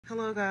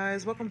Hello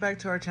guys, welcome back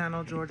to our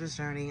channel, Georgia's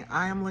Journey.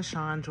 I am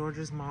LaShawn,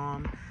 Georgia's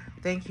mom.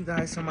 Thank you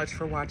guys so much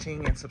for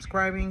watching and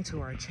subscribing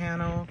to our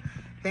channel.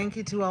 Thank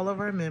you to all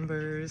of our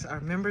members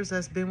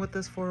that's been with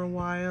us for a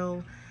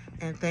while.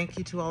 And thank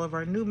you to all of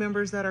our new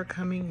members that are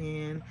coming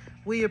in.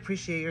 We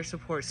appreciate your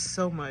support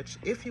so much.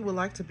 If you would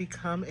like to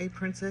become a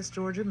Princess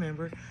Georgia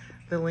member,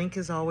 the link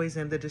is always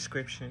in the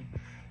description.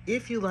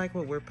 If you like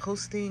what we're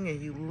posting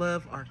and you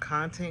love our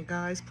content,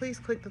 guys, please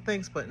click the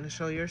thanks button to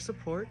show your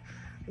support.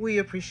 We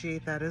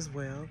appreciate that as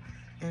well.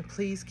 And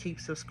please keep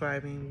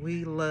subscribing.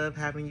 We love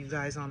having you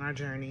guys on our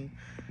journey.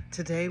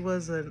 Today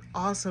was an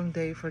awesome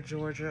day for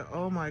Georgia.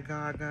 Oh my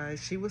God, guys.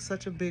 She was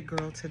such a big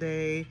girl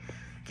today.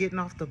 Getting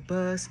off the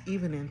bus,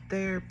 even in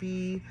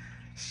therapy.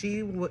 She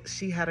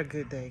had a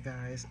good day,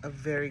 guys. A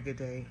very good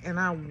day. And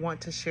I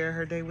want to share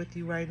her day with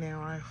you right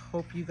now. I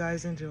hope you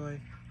guys enjoy.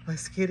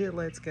 Let's get it.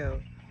 Let's go.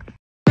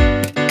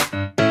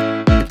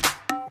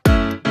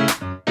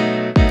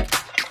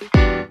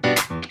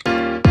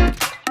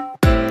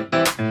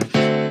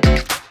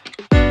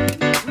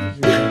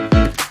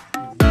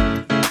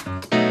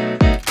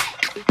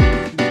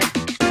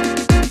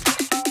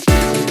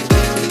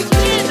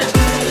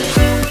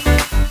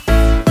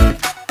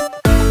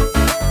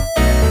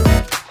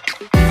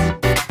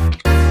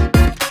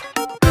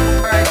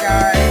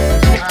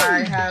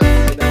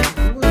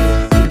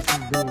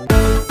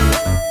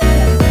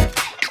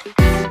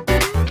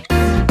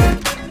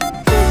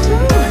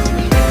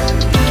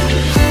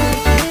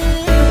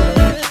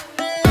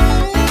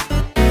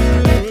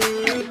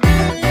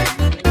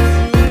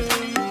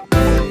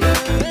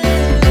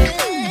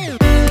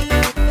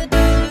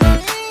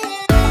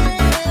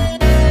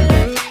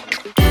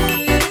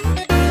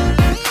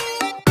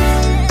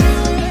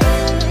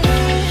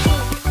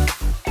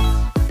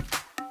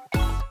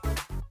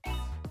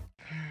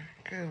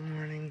 Good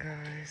morning,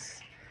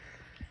 guys.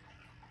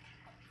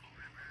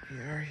 We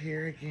are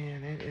here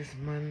again. It is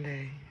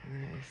Monday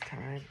and it is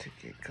time to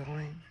get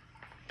going.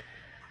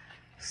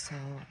 So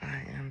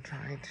I am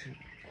trying to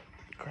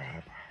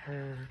grab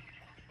her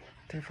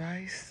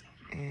device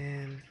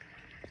and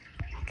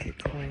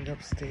get going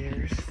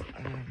upstairs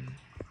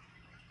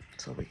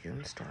so we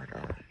can start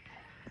our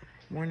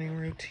morning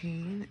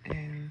routine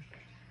and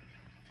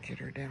get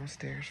her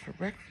downstairs for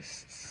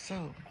breakfast.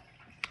 So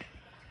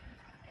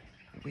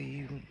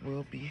we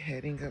will be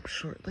heading up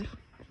shortly.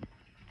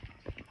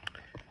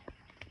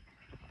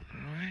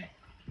 Alright.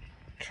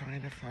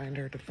 Trying to find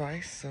her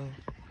device so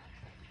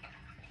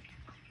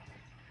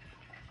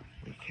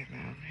we can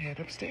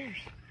head upstairs.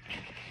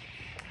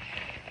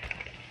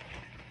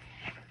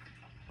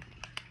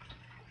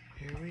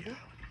 Here we go.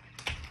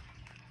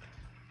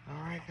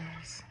 Alright,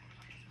 guys.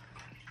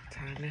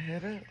 Time to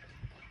head up.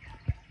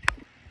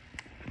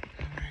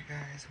 Alright,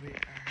 guys. We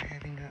are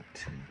heading up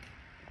to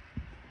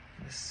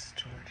Miss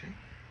Georgia,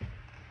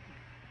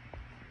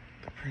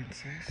 the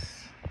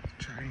princess.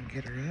 Try and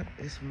get her up.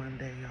 It's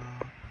Monday,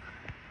 y'all.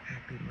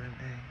 Happy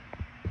Monday.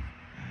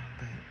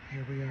 But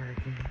here we are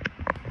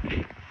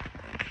again.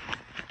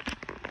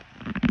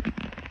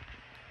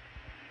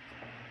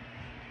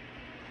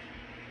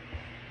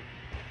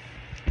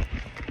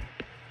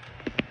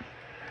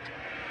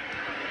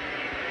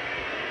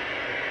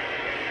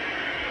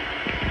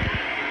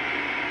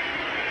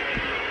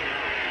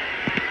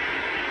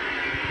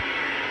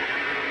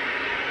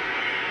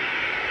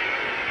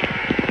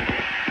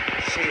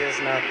 She is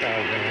not that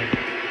way.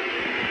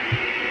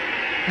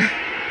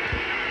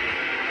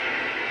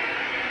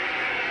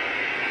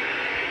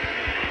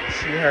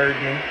 She heard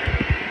me.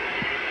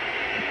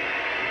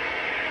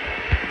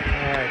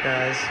 Alright,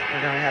 guys.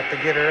 We're going to have to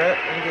get her up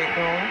and get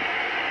going.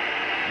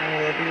 And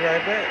we'll be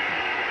right back.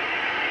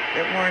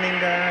 Good morning,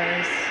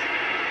 guys.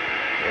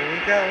 Here we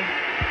go.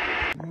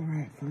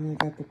 Alright, finally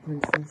got the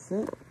princess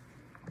up.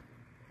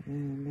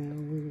 And now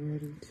we're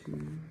ready to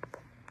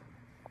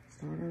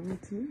start our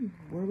routine.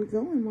 Where are we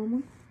going,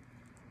 Mama?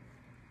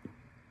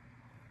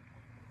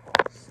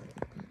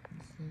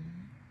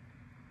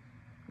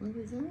 Where are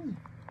we going?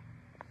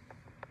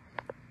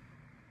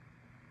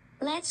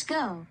 Let's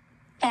go.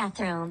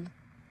 Bathroom.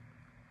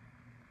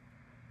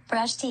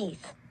 Brush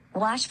teeth.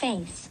 Wash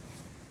face.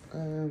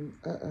 You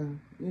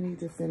need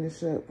to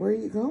finish up. Where are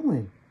you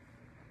going?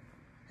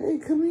 Hey,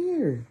 come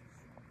here.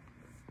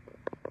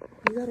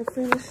 You gotta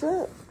finish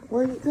up.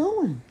 Where are you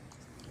going?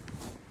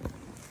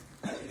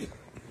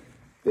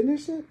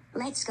 Finish it?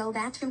 Let's go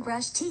bathroom,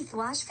 brush teeth,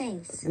 wash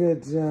face.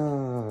 Good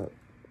job.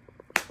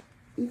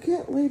 You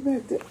can't lay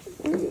back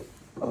there.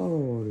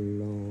 Oh,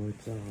 Lord,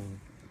 y'all.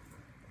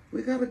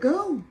 We gotta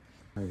go.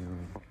 All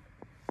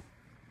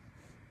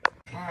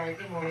right,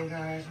 good morning,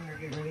 guys. We're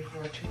getting ready for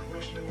our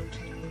toothbrushing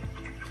routine.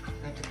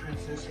 Got the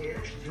princess here.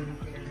 She's gonna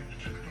put her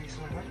toothpaste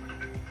on her.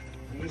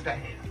 Use that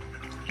hand.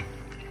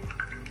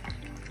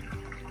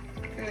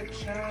 Good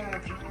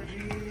job,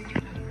 Georgie.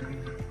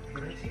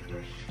 Get her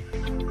toothbrush.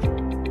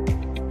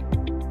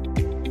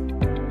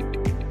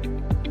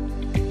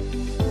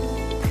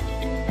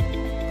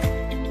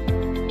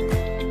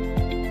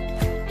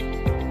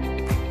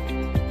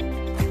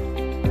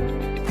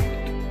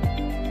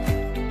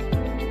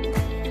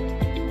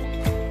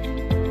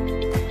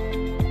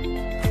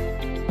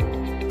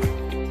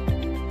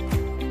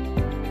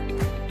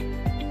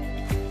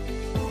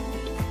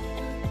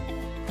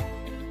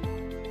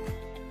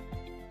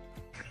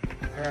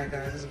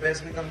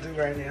 best we're gonna do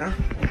right now.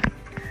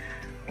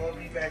 We'll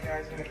be back,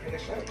 guys. We're gonna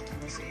finish up.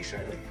 We'll see you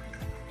shortly.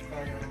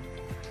 Bye, y'all.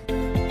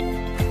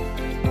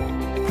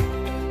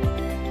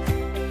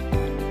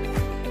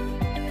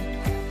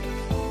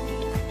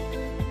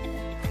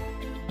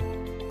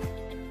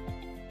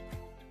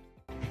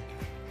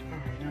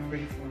 Alright, now I'm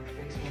ready for a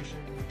face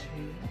washing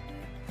routine.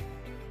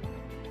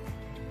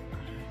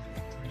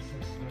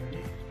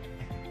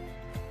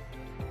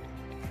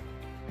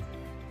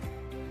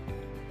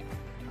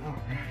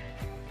 Alright.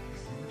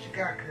 Let's see what you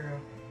got, girl.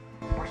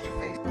 Wash your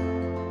face.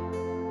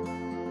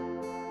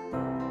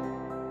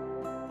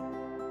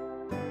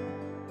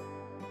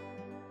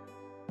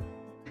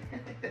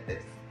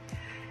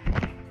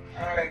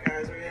 Alright,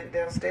 guys, we're heading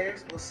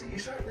downstairs. We'll see you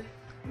shortly.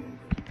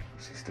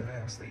 She's still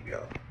half asleep,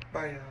 y'all.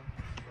 Bye,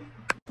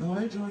 y'all.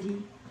 Alright,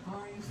 Georgie. How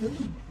are you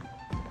feeling?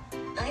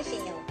 I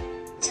feel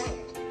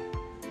tired.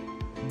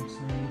 I'm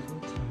sorry you feel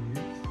tired.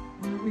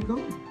 Where are we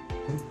going?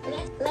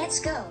 Let's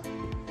go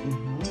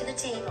to the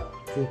table.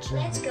 Good job.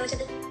 Let's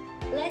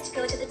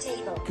go to the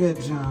table.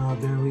 Good job.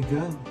 There we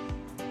go.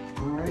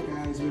 Alright,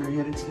 guys, we're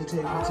headed to the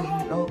table to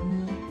eat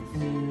oatmeal,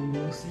 and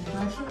we'll see you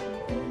guys shortly.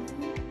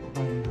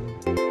 Bye, y'all.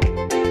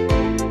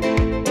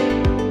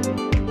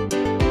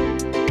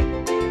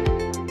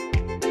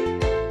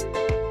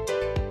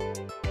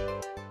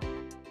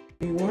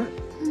 You want?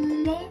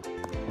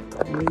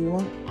 What do you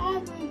want?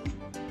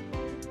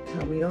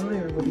 Tell me on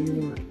there, what do you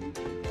want?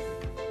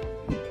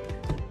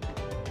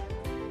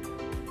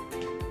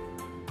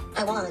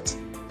 I want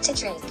to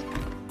drink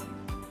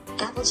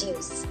apple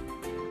juice.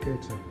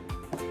 Good job.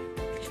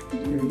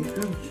 There you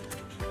go.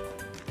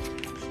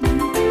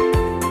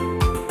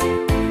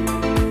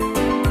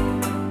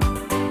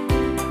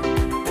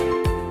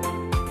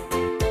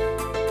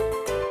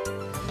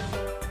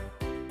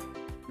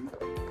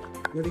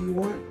 What do you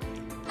want?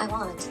 I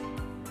want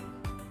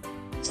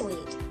to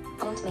eat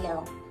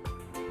oatmeal.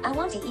 I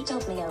want to eat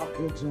oatmeal.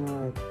 Good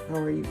job. How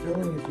are you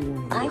feeling if you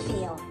want to eat? I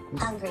feel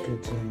hungry.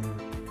 Good job.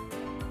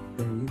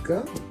 There you go.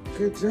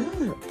 Good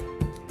job.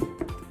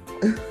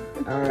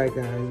 All right,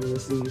 guys. We'll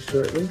see you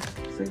shortly.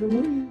 Say good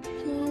morning.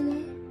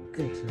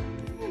 Good job.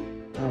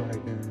 All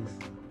right, guys.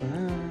 Bye.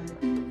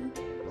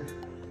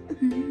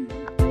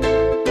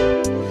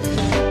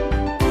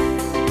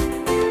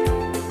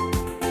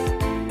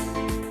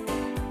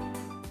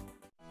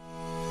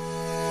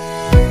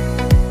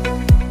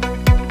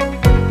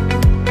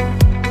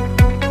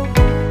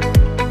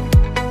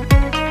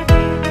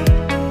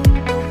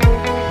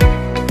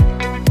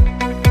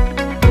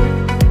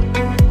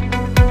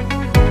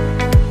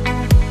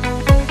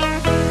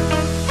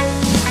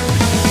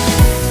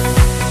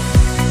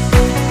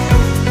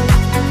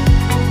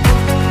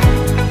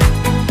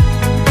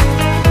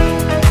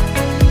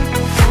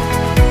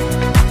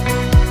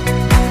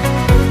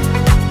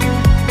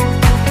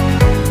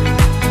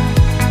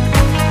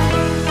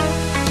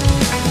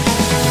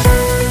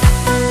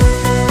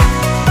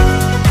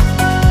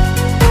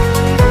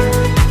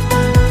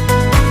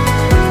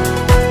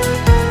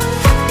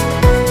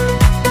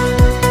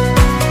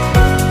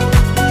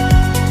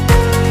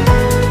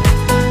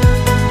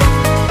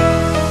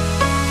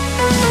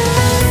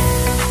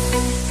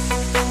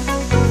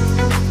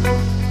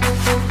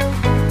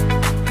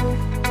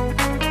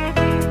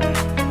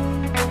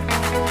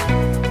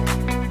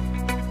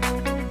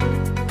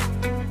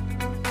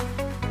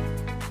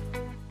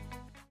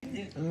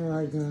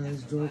 Alright,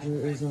 guys,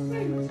 Georgia is on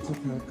her way to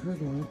pack her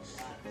lunch.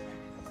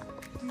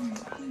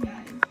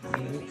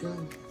 There we go.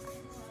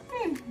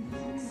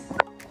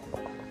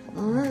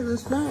 Alright,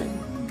 let's pack.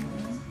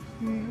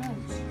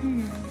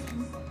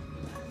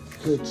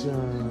 Good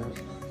job.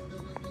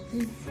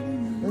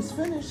 Let's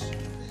finish.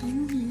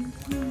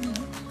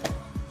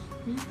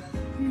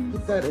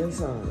 Put that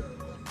inside.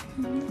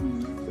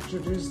 Put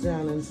your juice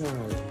down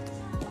inside.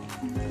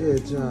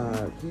 Good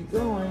job. Keep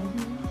going.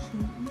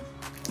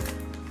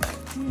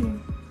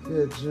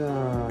 Good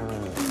job.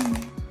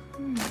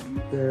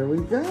 There we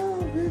go.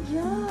 Good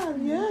job.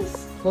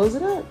 Yes. Close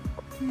it up.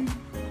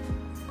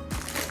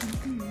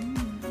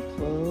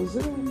 Close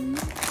it up.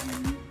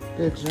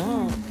 Good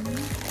job.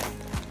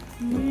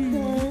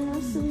 Okay, I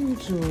see you,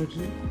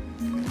 Georgie.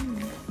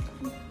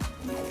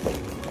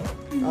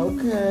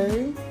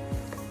 Okay.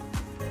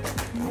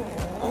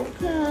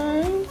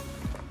 Okay.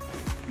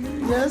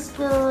 Yes,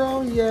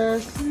 girl.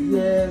 Yes.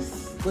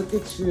 Yes. Look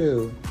at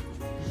you.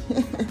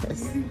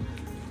 Yes.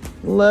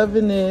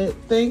 Loving it.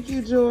 Thank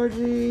you,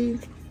 Georgie.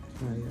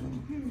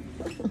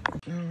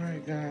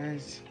 Alright,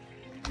 guys.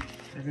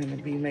 We're going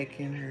to be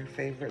making her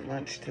favorite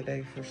lunch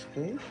today for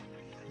school.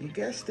 You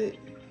guessed it.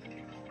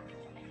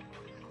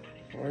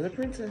 For the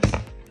princess.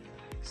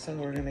 So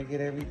we're going to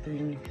get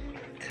everything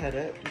cut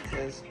up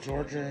because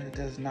Georgia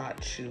does not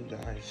chew,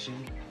 guys. She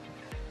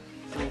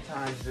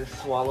sometimes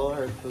just swallow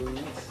her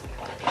foods.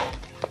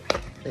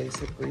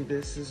 Basically,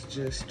 this is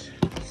just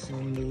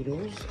some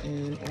noodles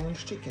and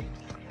orange chicken.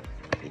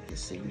 You can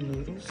see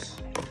noodles.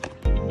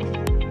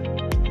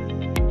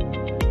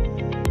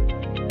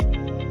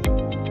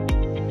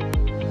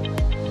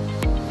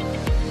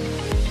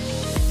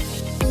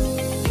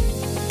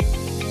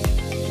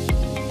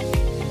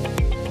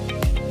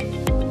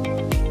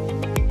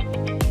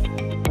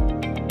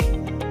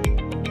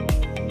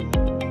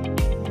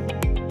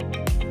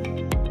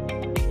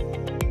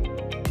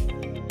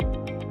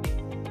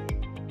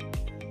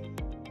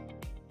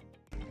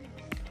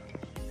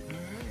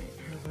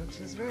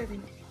 ready.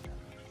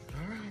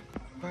 All right.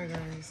 Bye,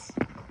 guys.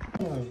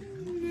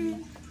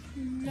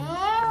 No.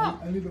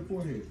 I need the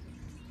forehead.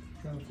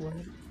 Can I have the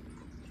forehead?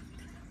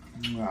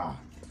 Mwah.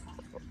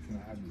 Can I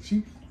have the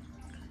cheek?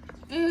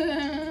 Can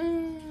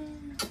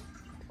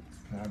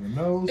I have the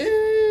nose?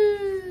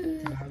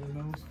 Can I have the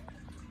nose?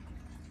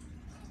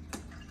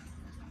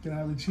 Can I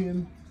have the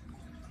chin?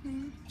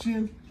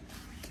 Chin?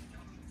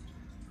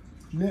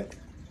 Neck?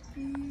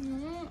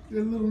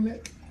 Your little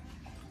neck?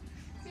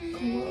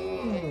 Come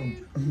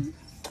on.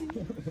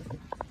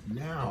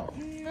 Now.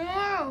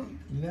 No.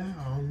 Now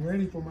I'm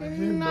ready for my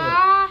headbutt.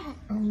 No.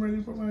 I'm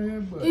ready for my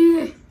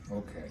headbutt.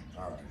 Okay,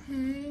 all right.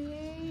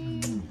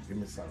 Give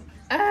me some.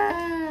 All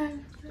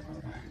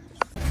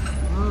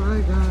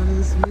right,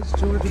 guys. Miss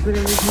Georgia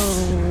Bear's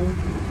home.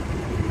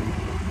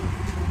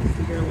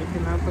 They're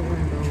looking out the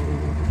window.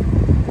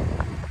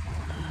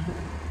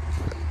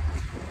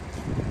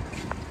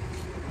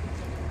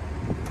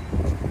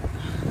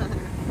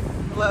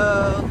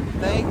 Hello.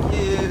 Thank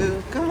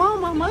you. Come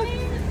on, Mama.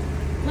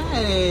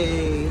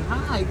 Hey.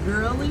 Hi,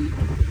 girlie.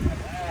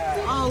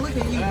 Oh, look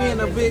at you being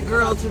a big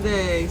girl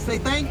today. Say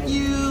thank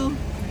you.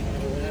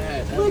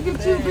 Look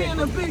at you being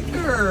a big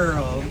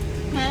girl.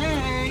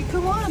 Hey,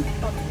 come on.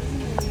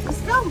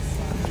 Let's go.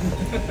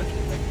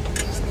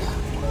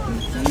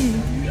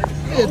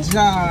 Good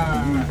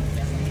job.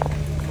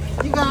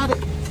 You got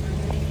it.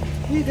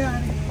 You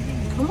got it.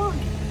 Come on.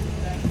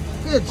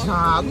 Good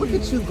job. Look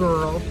at you,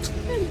 girl.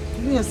 You're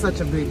being such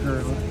a big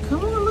girl.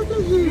 Come on, look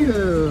at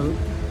you.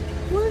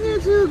 Look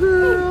at you,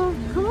 girl.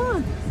 Come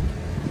on.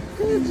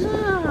 Good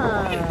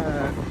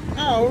job.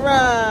 All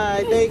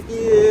right. Thank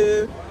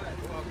you.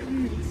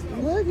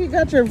 Look, you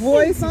got your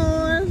voice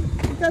on.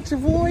 You got your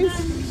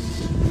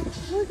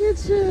voice. Look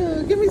at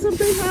you. Give me some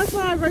big high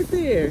five right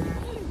there.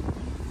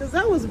 Because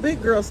that was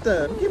big girl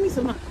stuff. Give me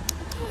some high.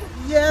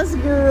 Yes,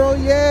 girl.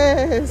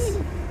 Yes.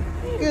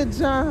 Good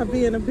job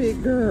being a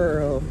big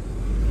girl.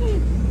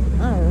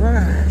 All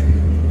right.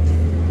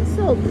 I'm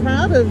so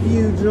proud of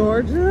you,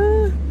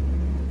 Georgia.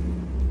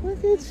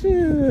 Look at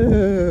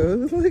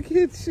you. Look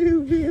at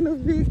you being a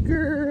big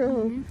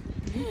girl.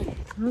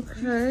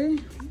 Okay.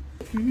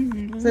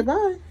 Say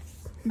bye.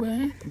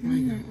 Bye.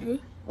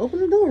 Open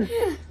the door.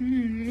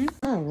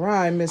 All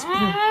right, Miss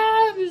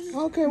Prince.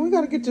 Okay, we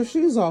got to get your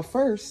shoes off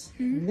first.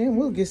 And then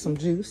we'll get some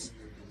juice.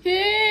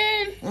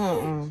 Get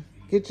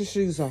your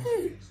shoes off.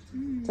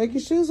 Take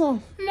your shoes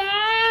off.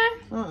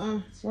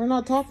 We're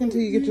not talking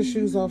till you get your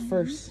shoes off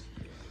first.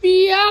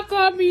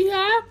 Bianca.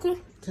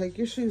 Take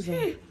your shoes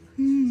off.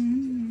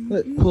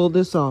 Look, pull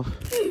this off.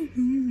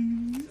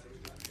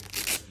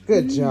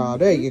 Good job.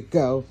 There you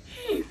go.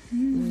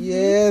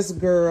 Yes,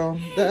 girl.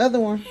 The other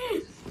one.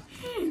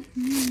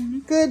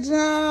 Good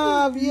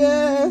job.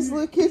 Yes.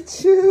 Look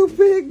at you,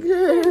 big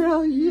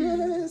girl.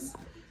 Yes.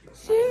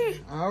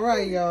 All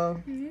right,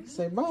 y'all.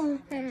 Say bye.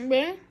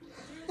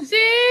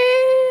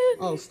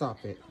 Oh,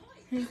 stop it.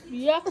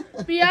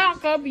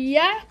 Bianca.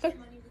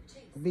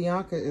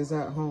 Bianca is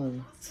at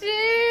home.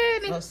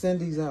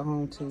 Cindy's at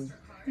home, too.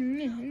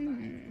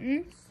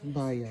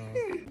 Bye, y'all.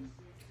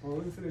 Oh,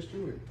 let me finish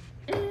doing it.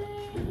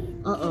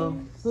 Uh-oh.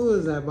 Who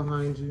is that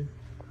behind you?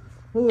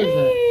 Who is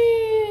that?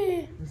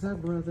 Is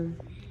that brother?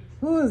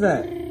 Who is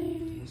that?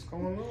 What's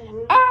going on,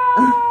 bro?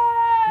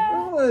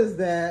 Who is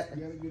that?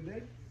 You had a good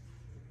day?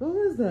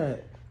 Who is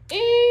that?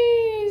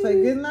 Say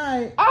good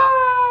night.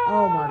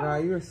 Oh my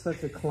God, you're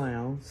such a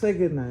clown. Say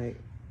good night.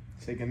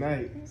 Say good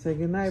night. Say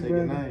good night, Say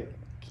brother. good night.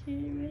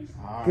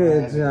 All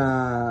Good right.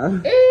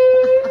 job.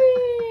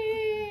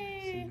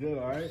 She's good,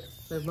 all right?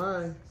 Say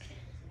bye.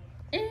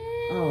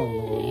 Oh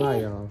Lord, bye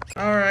y'all.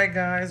 All right,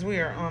 guys, we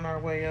are on our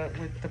way up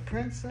with the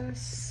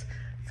princess.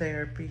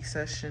 Therapy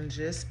session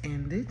just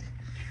ended,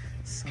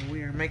 so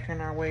we are making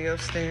our way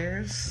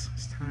upstairs.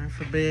 It's time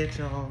for bed,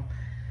 y'all.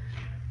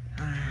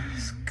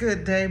 It's a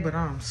good day, but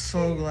I'm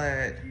so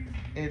glad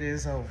it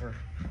is over.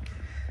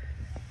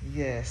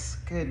 Yes,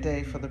 good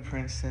day for the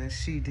princess.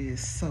 She did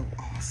so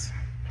awesome.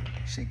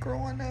 She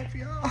growing up,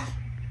 y'all.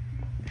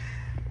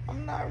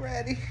 I'm not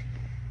ready,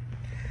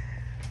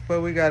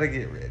 but we gotta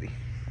get ready.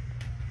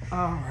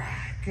 All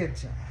right, good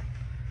job.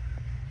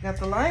 Got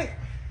the light?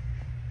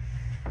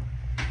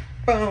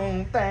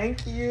 Boom,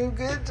 thank you.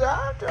 Good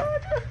job,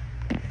 Georgia.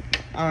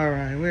 All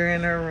right, we're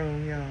in our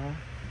room, y'all.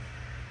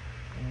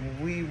 And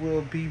we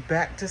will be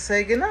back to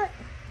say goodnight.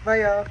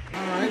 Bye, y'all.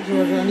 All right,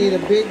 Georgia, I need a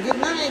big good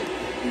night.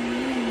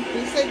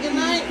 Please say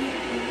goodnight.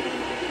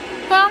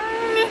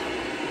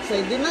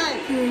 Say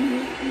goodnight.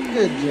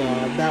 Good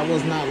job. That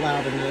was not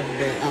loud enough,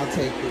 but I'll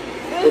take it.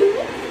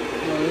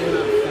 No, you're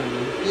not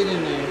funny. Get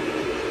in there.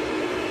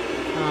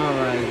 All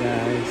right,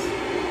 guys.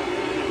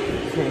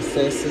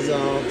 Princess is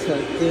all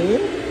tucked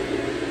in.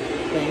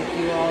 Thank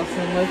you all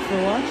so much for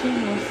watching.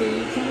 We'll see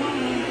you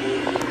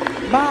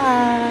tomorrow.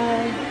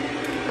 Bye.